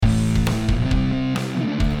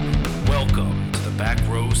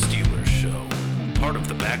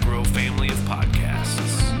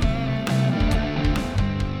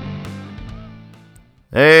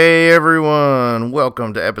Hey everyone,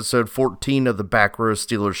 welcome to episode 14 of the Back Row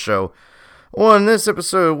Steelers Show. On this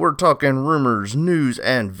episode, we're talking rumors, news,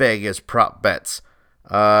 and Vegas prop bets.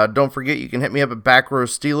 Don't forget you can hit me up at Back Row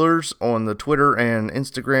Steelers on the Twitter and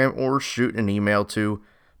Instagram, or shoot an email to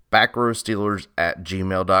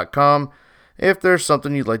backrowsteelers@gmail.com if there's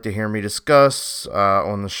something you'd like to hear me discuss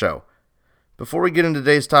on the show. Before we get into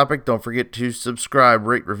today's topic, don't forget to subscribe,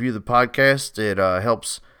 rate, review the podcast. It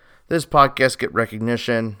helps this podcast get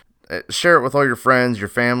recognition. Share it with all your friends, your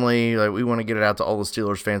family. We want to get it out to all the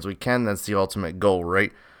Steelers fans we can. That's the ultimate goal,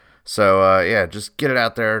 right? So, just get it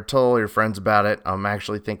out there. Tell all your friends about it. I'm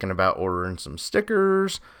actually thinking about ordering some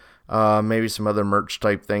stickers, maybe some other merch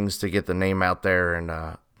type things to get the name out there. And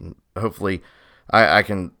hopefully I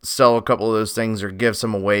can sell a couple of those things or give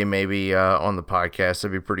some away maybe on the podcast.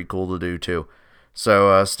 That'd be pretty cool to do, too.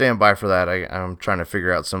 So stand by for that. I'm trying to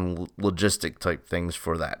figure out some logistic type things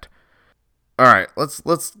for that. All right, let's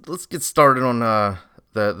get started on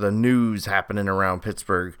the news happening around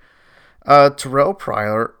Pittsburgh. Terrell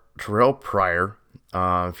Pryor,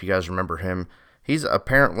 if you guys remember him, he's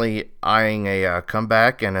apparently eyeing a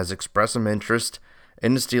comeback and has expressed some interest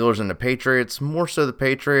in the Steelers and the Patriots, more so the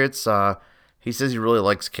Patriots. He says he really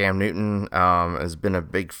likes Cam Newton, has been a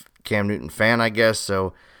big Cam Newton fan, I guess,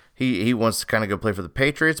 so he wants to kind of go play for the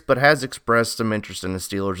Patriots, but has expressed some interest in the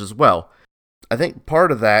Steelers as well. I think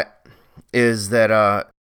part of that is that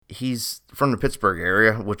he's from the Pittsburgh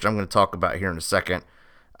area, which I'm going to talk about here in a second.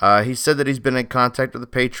 He said that he's been in contact with the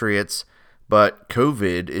Patriots, but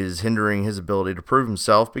COVID is hindering his ability to prove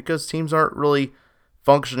himself because teams aren't really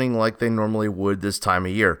functioning like they normally would this time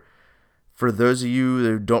of year. For those of you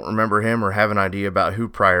who don't remember him or have an idea about who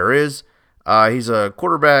Pryor is, he's a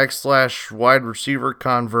quarterback / wide receiver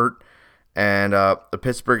convert and a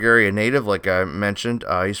Pittsburgh area native, like I mentioned.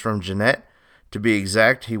 He's from Jeannette. To be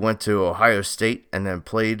exact, he went to Ohio State and then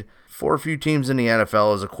played for a few teams in the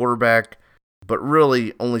NFL as a quarterback, but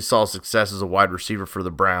really only saw success as a wide receiver for the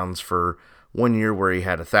Browns for 1 year where he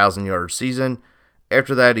had a 1,000-yard season.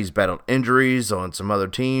 After that, he's battled injuries on some other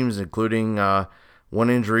teams, including one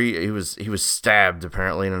injury. He was stabbed,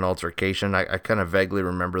 apparently, in an altercation. I kind of vaguely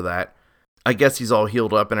remember that. I guess he's all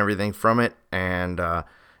healed up and everything from it and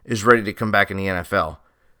is ready to come back in the NFL.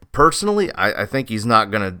 Personally, I think he's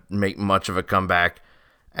not going to make much of a comeback,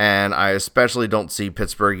 and I especially don't see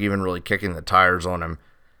Pittsburgh even really kicking the tires on him.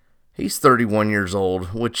 He's 31 years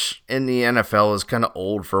old, which in the NFL is kind of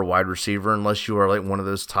old for a wide receiver unless you are like one of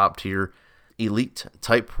those top-tier elite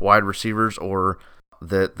type wide receivers or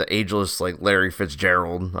the ageless like Larry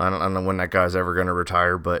Fitzgerald. I don't know when that guy's ever going to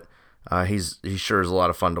retire, but he sure is a lot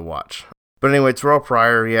of fun to watch. But anyway, Terrell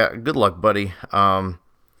Pryor, yeah, good luck, buddy.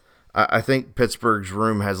 I think Pittsburgh's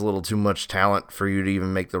room has a little too much talent for you to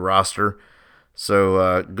even make the roster.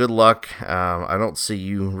 So good luck. I don't see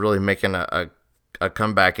you really making a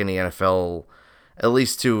comeback in the NFL, at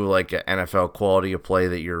least to like an NFL quality of play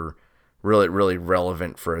that you're really, really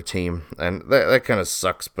relevant for a team. And that kind of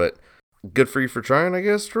sucks, but good for you for trying, I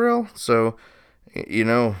guess, Terrell. So,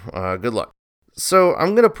 good luck. So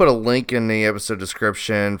I'm going to put a link in the episode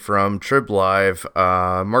description from Trib Live.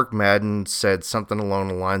 Mark Madden said something along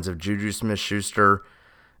the lines of Juju Smith-Schuster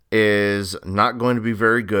is not going to be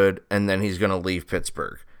very good, and then he's going to leave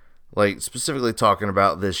Pittsburgh. Like, specifically talking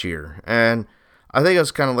about this year. And I think it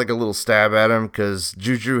was kind of like a little stab at him because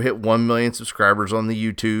Juju hit 1 million subscribers on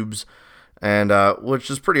the YouTubes, and which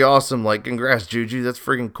is pretty awesome. Like, congrats, Juju. That's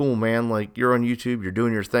freaking cool, man. Like, you're on YouTube. You're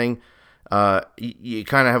doing your thing. You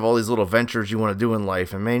kind of have all these little ventures you want to do in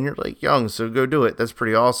life, and man, you're like young, so go do it. That's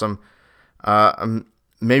pretty awesome.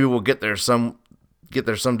 Maybe we'll get there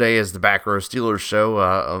someday as the Back Row Steelers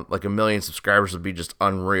Show. Like 1 million subscribers would be just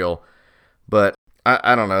unreal. But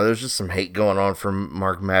I don't know. There's just some hate going on from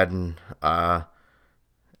Mark Madden. I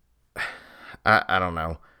don't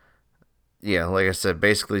know. Yeah, like I said,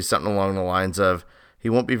 basically something along the lines of he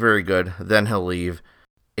won't be very good, then he'll leave.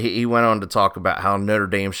 He went on to talk about how Notre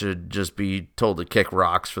Dame should just be told to kick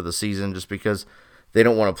rocks for the season just because they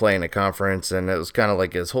don't want to play in a conference. And it was kind of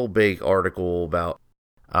like this whole big article about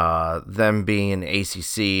them being in the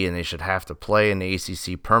ACC and they should have to play in the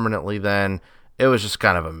ACC permanently then. It was just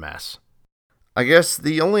kind of a mess. I guess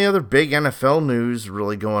the only other big NFL news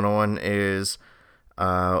really going on is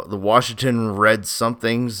the Washington Red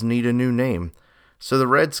somethings need a new name. So the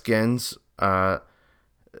Redskins...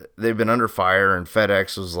 they've been under fire, and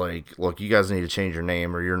FedEx was like, look, you guys need to change your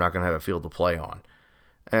name or you're not going to have a field to play on.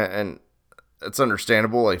 And it's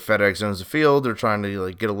understandable. Like, FedEx owns the field. They're trying to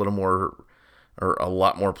like get a little more or a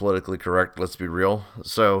lot more politically correct, let's be real.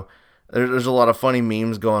 So there's a lot of funny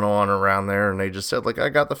memes going on around there, and they just said, like, I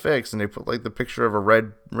got the fix, and they put like the picture of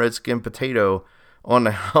a redskin potato on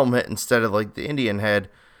the helmet instead of like the Indian head,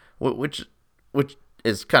 which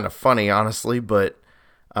is kind of funny, honestly. But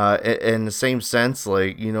in the same sense,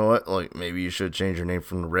 like, you know what, like maybe you should change your name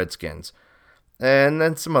from the Redskins. And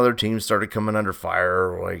then some other teams started coming under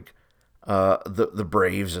fire, like the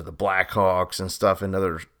Braves or the Blackhawks and stuff in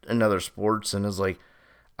other sports. And it's like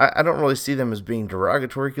I don't really see them as being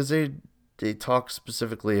derogatory because they talk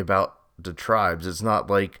specifically about the tribes. It's not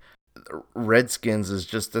like Redskins is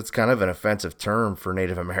just, that's kind of an offensive term for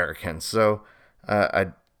Native Americans. So I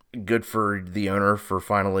good for the owner for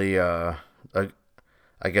finally I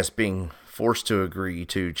guess being forced to agree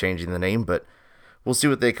to changing the name, but we'll see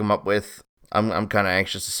what they come up with. I'm kind of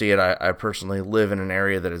anxious to see it. I personally live in an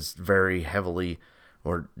area that is very heavily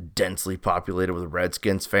or densely populated with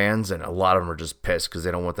Redskins fans, and a lot of them are just pissed because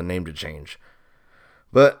they don't want the name to change.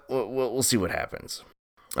 But we'll see what happens.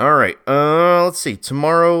 All right, let's see.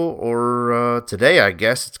 Tomorrow or today, I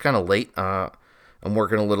guess it's kind of late. I'm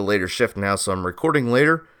working a little later shift now, so I'm recording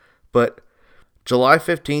later. But July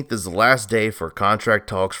 15th is the last day for contract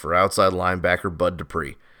talks for outside linebacker Bud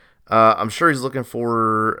Dupree. I'm sure he's looking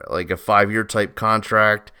for like a 5-year type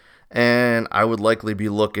contract, and I would likely be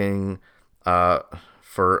looking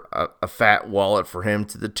for a fat wallet for him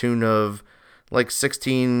to the tune of like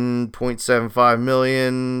 $16.75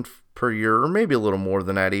 million per year, or maybe a little more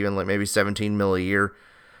than that, even like maybe $17 million a year.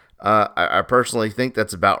 I personally think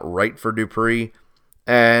that's about right for Dupree,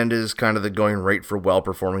 and is kind of the going rate for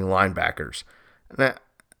well-performing linebackers. Now,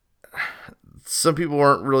 some people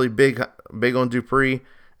aren't really big on Dupree,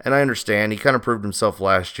 and I understand. He kind of proved himself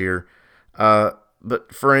last year.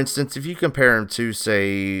 But for instance, if you compare him to,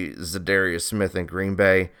 say, Zadarius Smith in Green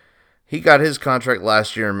Bay, he got his contract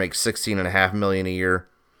last year and makes $16.5 million a year.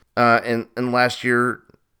 And last year,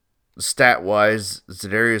 stat-wise,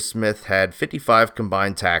 Zadarius Smith had 55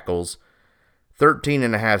 combined tackles,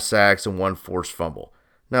 13.5 sacks, and 1 forced fumble.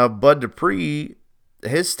 Now, Bud Dupree,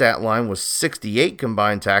 his stat line was 68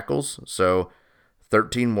 combined tackles, so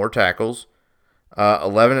 13 more tackles,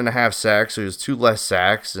 11.5 sacks, so he was 2 less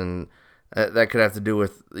sacks, and that could have to do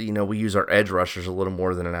with, we use our edge rushers a little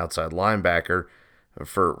more than an outside linebacker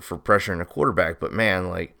for pressuring a quarterback. But man,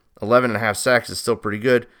 like 11.5 sacks is still pretty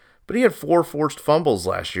good. But he had 4 forced fumbles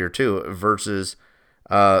last year too, versus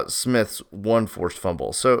Smith's 1 forced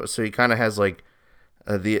fumble. So he kind of has like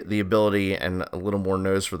the ability and a little more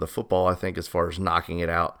nose for the football, I think, as far as knocking it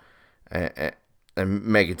out and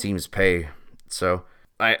making teams pay. So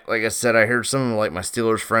like I said, I heard some of like my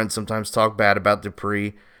Steelers friends sometimes talk bad about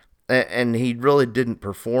Dupree, and he really didn't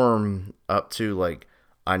perform up to like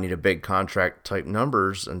I need a big contract type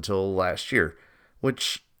numbers until last year,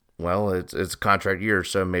 which, well, it's a contract year,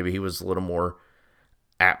 so maybe he was a little more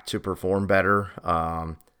apt to perform better,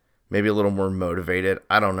 maybe a little more motivated.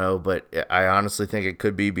 I don't know, but I honestly think it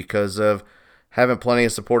could be because of having plenty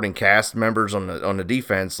of supporting cast members on the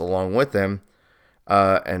defense along with him,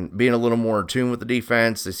 and being a little more in tune with the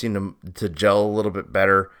defense. They seem to gel a little bit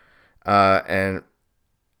better, and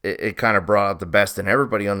it kind of brought out the best in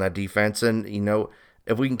everybody on that defense. And,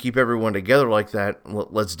 if we can keep everyone together like that,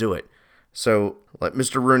 let's do it. So, like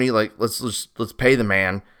Mr. Rooney, like let's pay the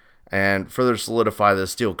man and further solidify the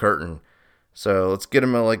steel curtain. So let's get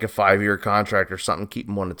him like a 5-year contract or something. Keep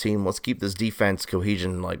him on the team. Let's keep this defense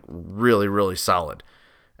cohesion like really, really solid.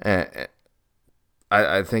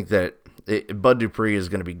 I think that Bud Dupree is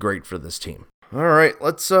going to be great for this team. All right,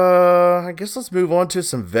 let's move on to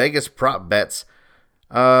some Vegas prop bets.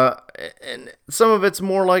 And some of it's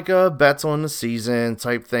more like bets on the season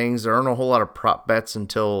type things. There aren't a whole lot of prop bets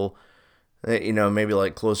until maybe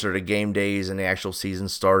like closer to game days and the actual season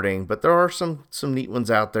starting. But there are some neat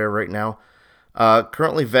ones out there right now.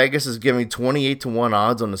 Currently, Vegas is giving 28-1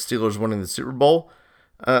 odds on the Steelers winning the Super Bowl.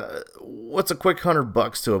 What's a quick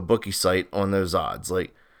 $100 to a bookie site on those odds?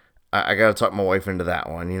 Like, I got to talk my wife into that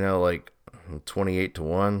one. Like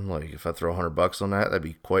 28-1. Like, if I throw $100 on that, that'd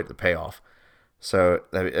be quite the payoff. So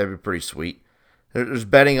that'd be pretty sweet. There's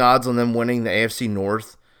betting odds on them winning the AFC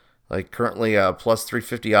North. Like currently plus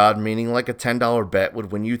 350 odd, meaning like a $10 bet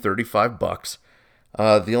would win you $35.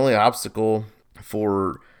 The only obstacle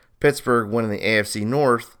for Pittsburgh winning the AFC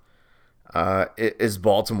North is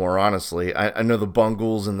Baltimore, honestly. I know the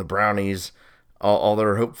Bungles and the Brownies, all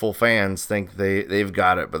their hopeful fans think they've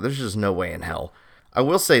got it, but there's just no way in hell. I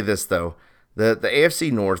will say this, though. The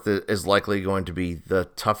AFC North is likely going to be the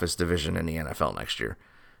toughest division in the NFL next year.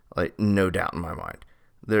 Like, no doubt in my mind.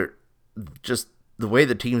 They're just the way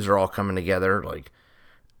the teams are all coming together, like,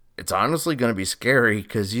 it's honestly going to be scary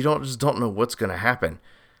because you don't know what's going to happen.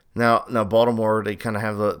 Now Baltimore, they kind of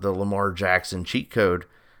have the Lamar Jackson cheat code,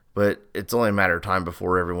 but it's only a matter of time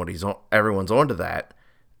before everyone's onto that,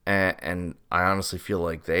 and I honestly feel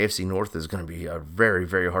like the AFC North is going to be a very,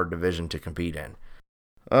 very hard division to compete in.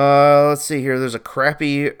 Let's see here. There's a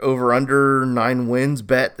crappy over under 9 wins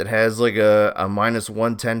bet that has like a minus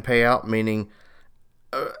 110 payout, meaning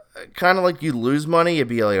kind of like you lose money. It'd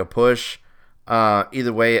be like a push.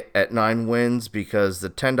 Either way at 9 wins, because the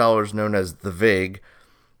 $10 known as the VIG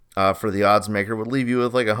for the odds maker would leave you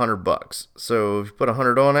with like $100. So if you put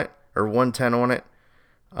 100 on it or 110 on it,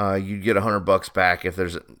 you'd get $100 back if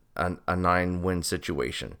there's a 9 win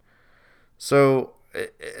situation. So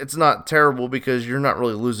it's not terrible because you're not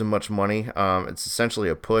really losing much money. It's essentially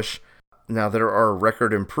a push. Now there are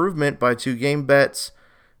record improvement by 2 game bets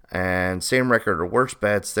and same record or worse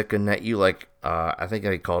bets that can net you like I think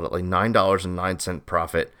they called it like $9.09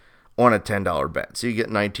 profit on a $10 bet. So you get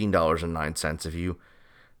 $19.09 if you,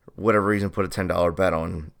 whatever reason, put a $10 bet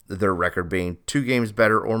on their record being 2 games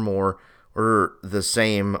better or more or the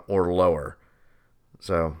same or lower.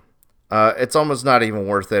 So it's almost not even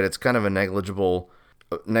worth it. It's kind of a negligible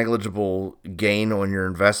gain on your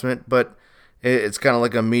investment, but it's kind of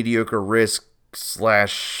like a mediocre risk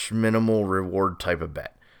 / minimal reward type of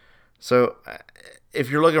bet. So if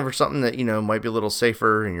you're looking for something that, might be a little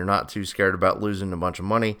safer and you're not too scared about losing a bunch of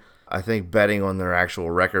money, I think betting on their actual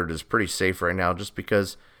record is pretty safe right now, just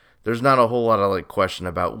because there's not a whole lot of question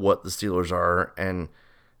about what the Steelers are. And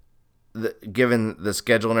given the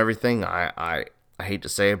schedule and everything, I hate to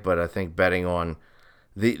say it, but I think betting on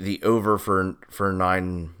the over for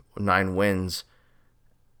nine wins,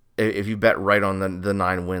 if you bet right on the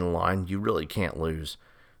 9 win line, you really can't lose.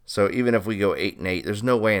 So even if we go 8-8, there's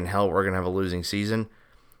no way in hell we're going to have a losing season.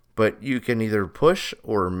 But you can either push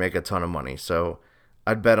or make a ton of money. So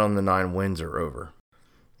I'd bet on the 9 wins or over.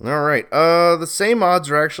 All right. The same odds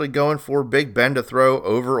are actually going for Big Ben to throw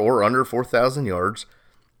over or under 4,000 yards.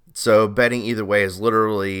 So betting either way is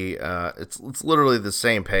literally it's literally the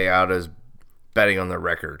same payout as betting on the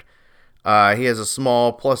record. He has a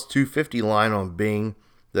small plus 250 line on being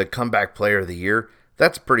the comeback player of the year.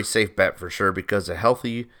 That's a pretty safe bet for sure, because a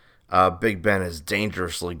healthy Big Ben is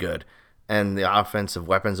dangerously good, and the offensive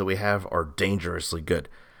weapons that we have are dangerously good.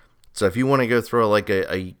 So if you want to go throw like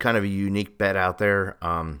a kind of a unique bet out there,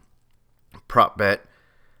 prop bet,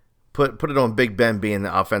 put it on Big Ben being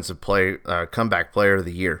the offensive comeback player of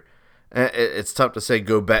the year. It's tough to say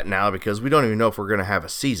go bet now because we don't even know if we're going to have a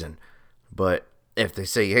season. But if they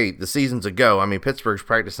say, hey, the season's a go, I mean, Pittsburgh's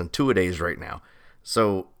practicing 2-a-days right now.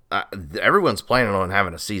 So everyone's planning on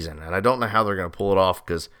having a season, and I don't know how they're going to pull it off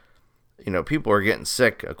because, people are getting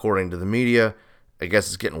sick according to the media. I guess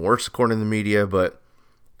it's getting worse according to the media, but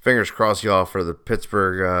fingers crossed, y'all, for the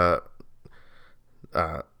Pittsburgh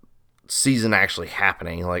season actually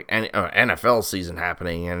happening, like NFL season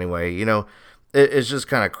happening anyway. It's just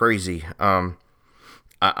kind of crazy. I'm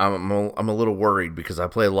a little worried because I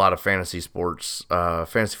play a lot of fantasy sports,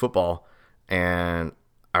 fantasy football, and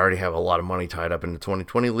I already have a lot of money tied up in the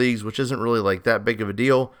 2020 leagues, which isn't really like that big of a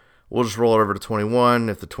deal. We'll just roll it over to 21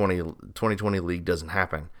 if the 2020 league doesn't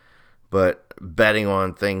happen. But betting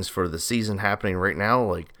on things for the season happening right now,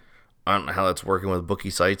 like, I don't know how that's working with bookie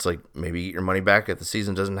sites. Like, maybe get your money back if the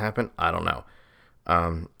season doesn't happen. I don't know.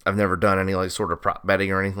 I've never done any like sort of prop betting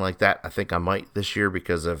or anything like that. I think I might this year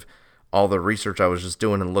because of all the research I was just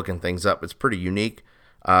doing and looking things up. It's pretty unique.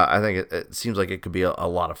 I think it seems like it could be a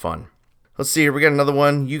lot of fun. Let's see here. We got another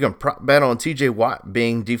one. You can prop bet on TJ Watt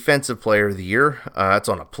being Defensive Player of the Year. That's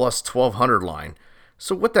on a plus 1,200 line.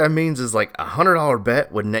 So what that means is like $100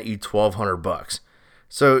 bet would net you $1,200.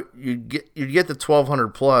 So you get the 1,200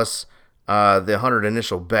 plus the 100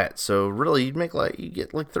 initial bet. So really, you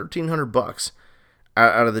get like $1,300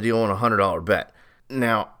 out of the deal on a $100 bet.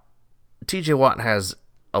 Now, TJ Watt has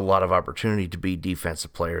a lot of opportunity to be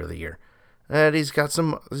Defensive Player of the Year, and he's got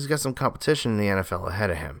some competition in the NFL ahead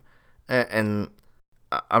of him. And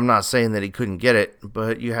I'm not saying that he couldn't get it,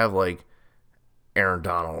 but you have like Aaron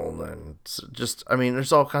Donald and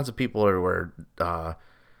there's all kinds of people everywhere.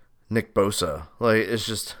 Nick Bosa, like it's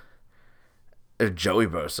just Joey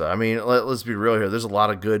Bosa. I mean, let's be real here. There's a lot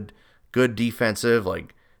of good defensive,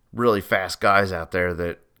 like really fast guys out there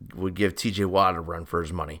that would give TJ Watt a run for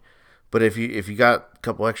his money. But if you got a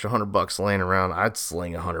couple extra $100 laying around, I'd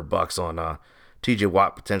sling $100 on TJ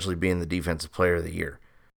Watt potentially being the Defensive Player of the Year.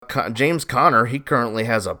 James Conner, he currently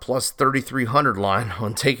has a plus 3,300 line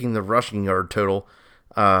on taking the rushing yard total,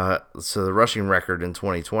 so the rushing record in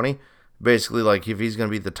 2020. Basically, like if he's going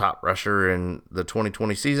to be the top rusher in the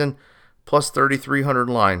 2020 season, plus 3,300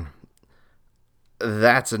 line.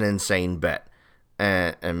 That's an insane bet.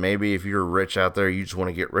 And maybe if you're rich out there, you just want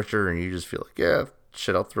to get richer and you just feel like, yeah,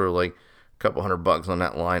 shit, I'll throw like a couple $100 on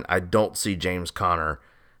that line. I don't see James Conner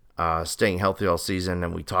staying healthy all season.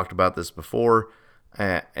 And we talked about this before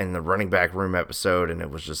in the running back room episode, and it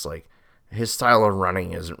was just like his style of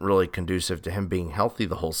running isn't really conducive to him being healthy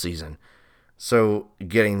the whole season. So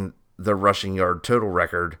getting the rushing yard total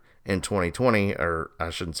record in 2020, or I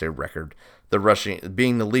shouldn't say record,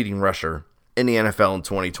 being the leading rusher in the NFL in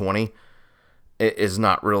 2020 is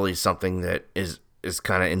not really something that is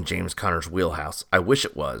kind of in James Conner's wheelhouse. I wish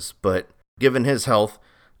it was, but given his health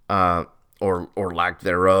or lack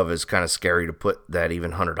thereof, is kind of scary to put that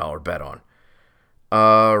even $100 bet on.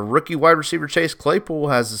 Rookie wide receiver Chase Claypool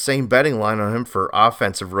has the same betting line on him for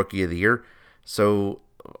offensive rookie of the year, so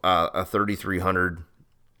a 3,300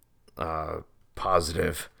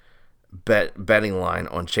 positive betting line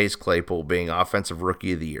on Chase Claypool being offensive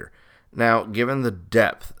rookie of the year. Now, given the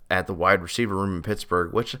depth at the wide receiver room in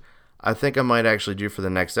Pittsburgh, which I think I might actually do for the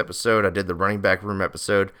next episode. I did the running back room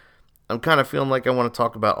episode. I'm kind of feeling like I want to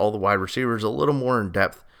talk about all the wide receivers a little more in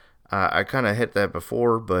depth. I kind of hit that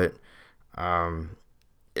before, but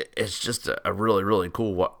it's just a really, really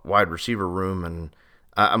cool wide receiver room, and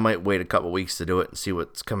I might wait a couple weeks to do it and see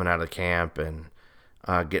what's coming out of camp, and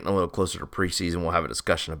getting a little closer to preseason, we'll have a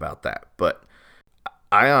discussion about that. But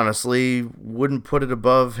I honestly wouldn't put it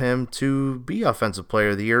above him to be Offensive Player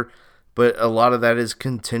of the Year, but a lot of that is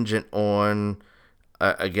contingent on,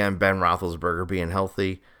 again, Ben Roethlisberger being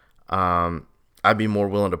healthy. I'd be more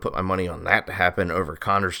willing to put my money on that to happen over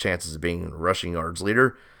Conner's chances of being the rushing yards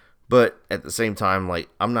leader. But at the same time, like,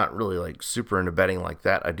 I'm not really like super into betting like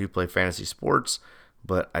that. I do play fantasy sports,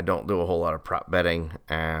 but I don't do a whole lot of prop betting,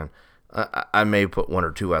 and I may put one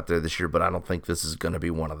or two out there this year, but I don't think this is going to be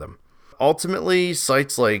one of them. Ultimately,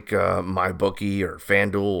 sites like MyBookie or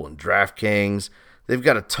FanDuel and DraftKings, they've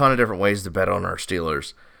got a ton of different ways to bet on our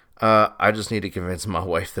Steelers. I just need to convince my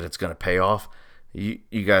wife that it's going to pay off.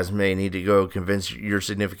 You guys may need to go convince your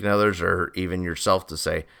significant others or even yourself to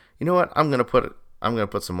say, you know what, I'm going to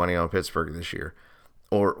put some money on Pittsburgh this year,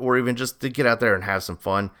 or even just to get out there and have some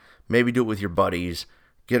fun. Maybe do it with your buddies.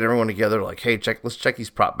 Get everyone together. Like, hey, let's check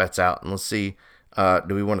these prop bets out, and let's see.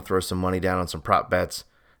 Do we want to throw some money down on some prop bets?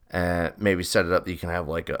 And maybe set it up that you can have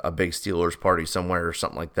like a big Steelers party somewhere or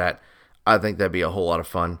something like that. I think that'd be a whole lot of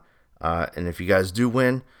fun. And if you guys do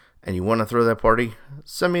win and you want to throw that party,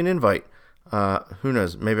 send me an invite. Who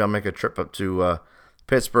knows? Maybe I'll make a trip up to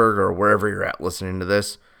Pittsburgh or wherever you're at listening to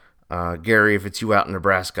this. Gary, if it's you out in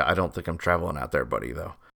Nebraska, I don't think I'm traveling out there, buddy,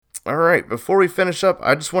 though. All right, before we finish up,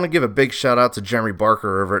 I just want to give a big shout out to Jeremy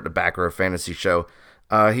Barker over at the Back Row Fantasy Show.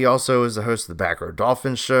 He also is the host of the Back Row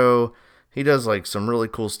Dolphins Show. He does like some really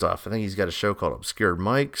cool stuff. I think he's got a show called Obscured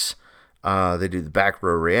Mics. They do the Back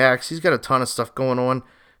Row Reacts. He's got a ton of stuff going on.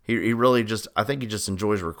 He really just, I think he just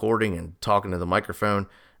enjoys recording and talking to the microphone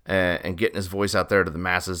and getting his voice out there to the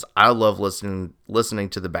masses. I love listening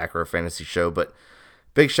to the Back Row Fantasy Show, but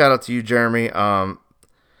big shout out to you, Jeremy.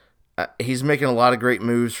 He's making a lot of great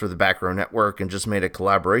moves for the Back Row Network and just made a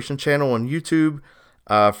collaboration channel on YouTube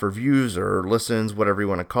for views or listens, whatever you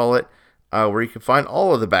want to call it, where you can find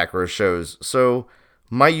all of the Back Row shows. So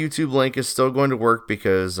my YouTube link is still going to work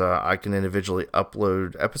because I can individually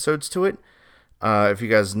upload episodes to it. If you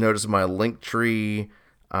guys notice my link tree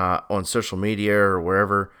on social media or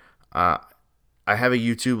wherever, I have a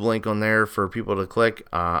YouTube link on there for people to click.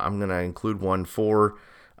 I'm going to include one for,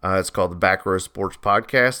 it's called the Back Row Sports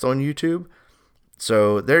Podcast on YouTube.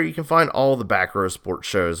 So there you can find all the Back Row Sports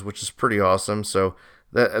shows, which is pretty awesome. So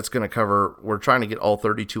that's going to cover, we're trying to get all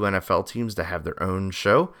 32 NFL teams to have their own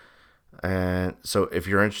show. And so if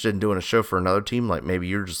you're interested in doing a show for another team, like maybe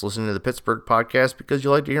you're just listening to the Pittsburgh podcast because you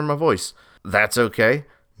like to hear my voice, that's okay.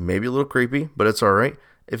 Maybe a little creepy, but it's all right.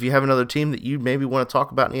 If you have another team that you maybe want to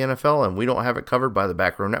talk about in the NFL and we don't have it covered by the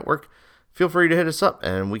Back Row Network, feel free to hit us up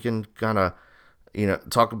and we can kind of,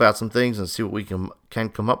 talk about some things and see what we can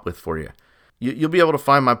come up with for you. You'll be able to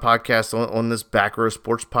find my podcast on this Back Row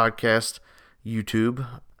Sports Podcast YouTube,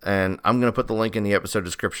 and I'm going to put the link in the episode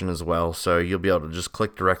description as well, so you'll be able to just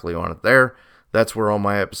click directly on it there. That's where all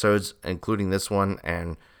my episodes, including this one,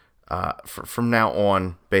 and from now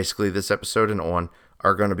on, basically this episode and on,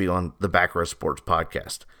 are going to be on the Back Row Sports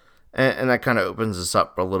Podcast. And that kind of opens us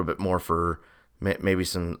up a little bit more for maybe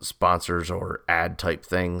some sponsors or ad type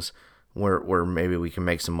things where maybe we can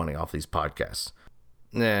make some money off these podcasts.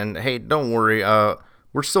 And hey, don't worry,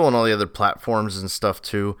 we're still on all the other platforms and stuff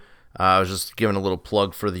too. I was just giving a little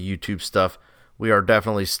plug for the YouTube stuff. We are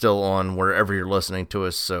definitely still on wherever you're listening to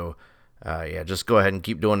us, so just go ahead and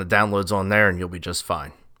keep doing the downloads on there and you'll be just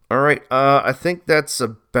fine. All right, I think that's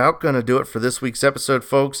about going to do it for this week's episode,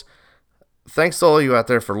 folks. Thanks to all of you out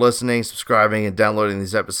there for listening, subscribing, and downloading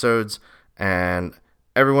these episodes. And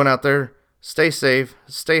everyone out there, stay safe,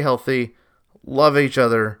 stay healthy, love each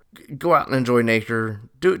other, go out and enjoy nature.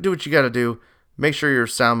 Do what you got to do. Make sure you're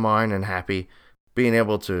sound mind and happy. Being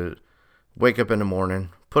able to wake up in the morning,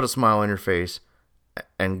 put a smile on your face,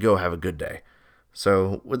 and go have a good day.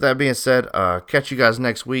 So with that being said, catch you guys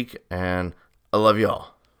next week, and I love you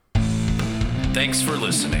all. Thanks for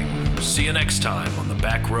listening. See you next time on the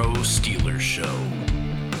Back Row Steelers Show.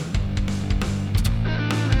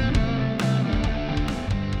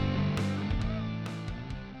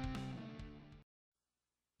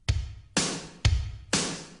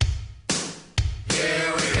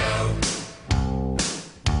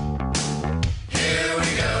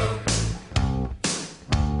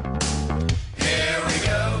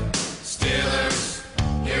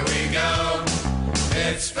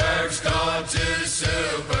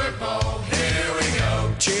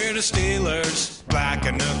 Cheer the Steelers, black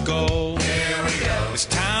and the gold. Here we go. This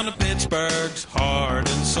town of Pittsburgh's heart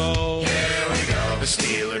and soul. Here we go. The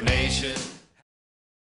Steeler Nation.